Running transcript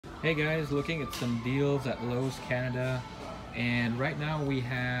Hey guys, looking at some deals at Lowe's Canada, and right now we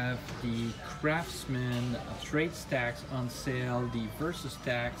have the Craftsman trade stacks on sale, the Versus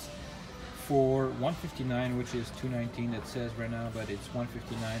stacks for $159, which is $219 it says right now, but it's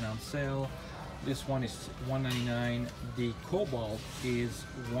 $159 on sale. This one is $199. The Kobalt is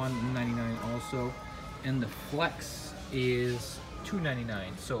 $199 also, and the Flex is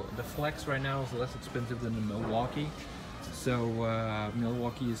 $299. So the Flex right now is less expensive than the Milwaukee. So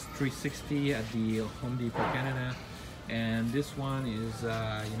Milwaukee is $360 at the Home Depot Canada, and this one is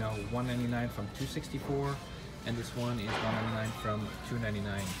 $199 from $264, and this one is $199 from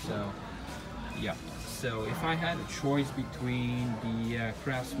 $299. So yeah. So if I had a choice between the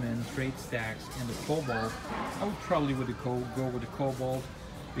Craftsman trade stacks and the Kobalt, I would probably go with the Kobalt,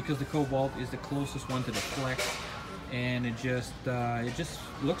 because the Kobalt is the closest one to the Flex, and it just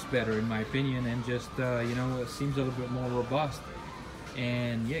looks better in my opinion, and just it seems a little bit more robust.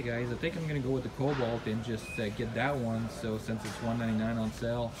 And yeah guys, I think I'm gonna go with the Kobalt and just get that one. So since it's $199 on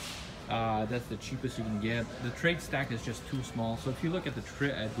sale, that's the cheapest you can get. The trade stack is just too small. So if you look at the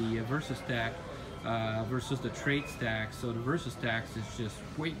Versus stack versus the trade stack, so the Versus stacks is just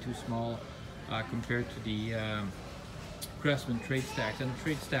way too small compared to the Craftsman trade stacks. And the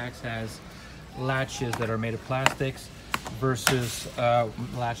trade stacks has latches that are made of plastics versus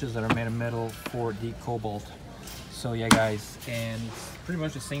latches that are made of metal for the Kobalt. So yeah guys, and it's pretty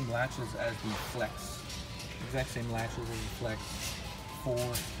much the same latches as the Flex, exact same latches as the Flex for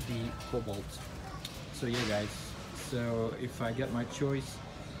the Kobalt. So yeah guys, so if I get my choice,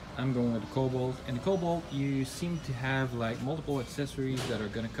 I'm going with the Kobalt. And the Kobalt, you seem to have like multiple accessories that are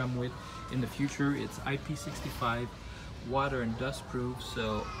going to come with in the future. It's IP65 water and dust proof,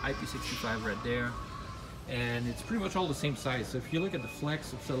 so IP65 right there, and it's pretty much all the same size. So if you look at the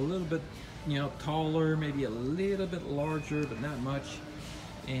Flex, it's a little bit taller, maybe a little bit larger, but not much.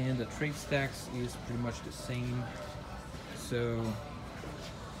 And the trade stacks is pretty much the same. So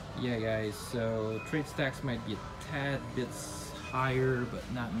yeah guys, so trade stacks might be a tad bit higher, but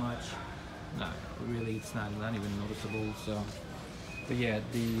not much. Not really, it's not even noticeable. So but yeah,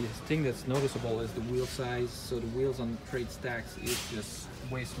 the thing that's noticeable is the wheel size. So the wheels on the trade stacks is just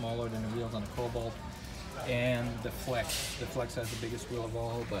way smaller than the wheels on the Kobalt. And the Flex has the biggest wheel of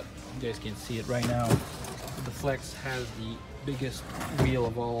all, but you guys can't see it right now. The Flex has the biggest wheel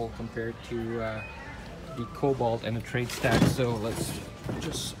of all compared to the Kobalt and the trade stack. So let's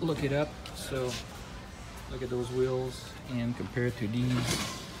just look it up. So look at those wheels and compared to these.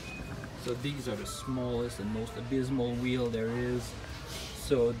 So these are the smallest and most abysmal wheel there is.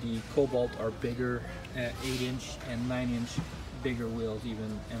 So the Kobalt are bigger, 8-inch and 9-inch bigger wheels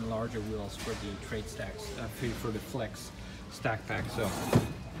even, and larger wheels for the trade stacks, for the Flex stack pack. So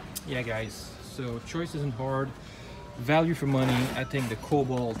yeah guys, so choice isn't hard. Value for money, I think the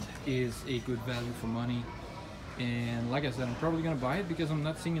Kobalt is a good value for money. And like I said, I'm probably gonna buy it because I'm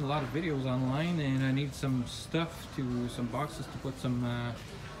not seeing a lot of videos online, and I need some stuff some boxes to put some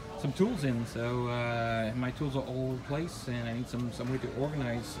tools in. So my tools are all over the place, and I need some way to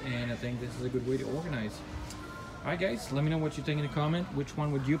organize, and I think this is a good way to organize. Alright guys, let me know what you think in the comment. Which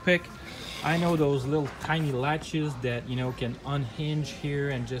one would you pick? I know those little tiny latches that can unhinge here,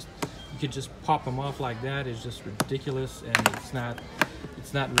 and you could just pop them off like that. It's just ridiculous, and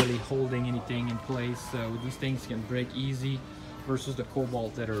it's not really holding anything in place. So these things can break easy versus the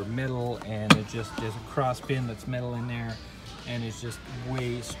Kobalt that are metal, and there's a cross pin that's metal in there, and it's just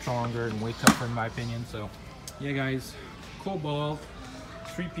way stronger and way tougher in my opinion. So yeah guys, Kobalt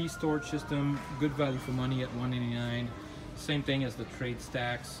 3-piece storage system, good value for money at $199. Same thing as the trade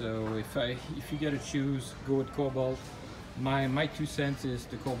stacks. So if you gotta choose, go with Kobalt. My 2 cents is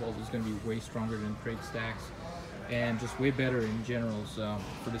the Kobalt is going to be way stronger than trade stacks, and just way better in general. So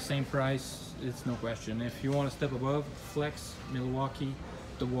for the same price, it's no question. If you want to step above, Flex, Milwaukee,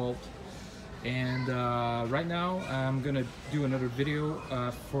 DeWalt. And right now I'm gonna do another video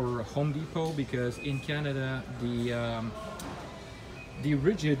for Home Depot, because in Canada the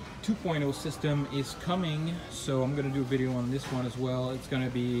rigid 2.0 system is coming, so I'm gonna do a video on this one as well. It's gonna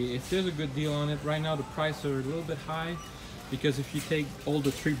be, if there's a good deal on it right now, the prices are a little bit high, because if you take all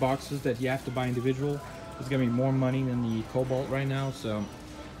the 3 boxes that you have to buy individual, it's gonna be more money than the Kobalt right now. So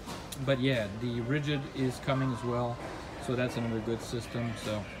but yeah, the rigid is coming as well, so that's another good system.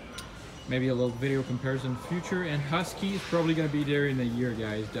 So maybe a little video comparison in the future. And Husky is probably going to be there in a year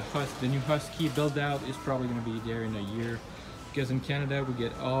guys. The new Husky build out is probably going to be there in a year, because in Canada we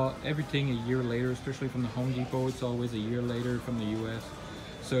get everything a year later, especially from the Home Depot. It's always a year later from the US.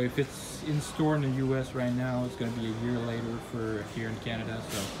 So if it's in store in the US right now, it's going to be a year later for here in Canada.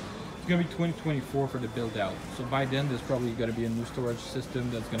 So it's gonna be 2024 for the build out. So by then there's probably gonna be a new storage system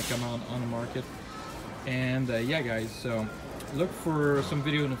that's gonna come out on the market. And yeah guys, so look for some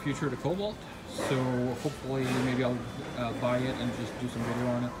video in the future of the Kobalt. So hopefully maybe I'll buy it and just do some video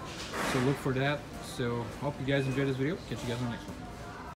on it. So look for that. So hope you guys enjoyed this video. Catch you guys on the next one.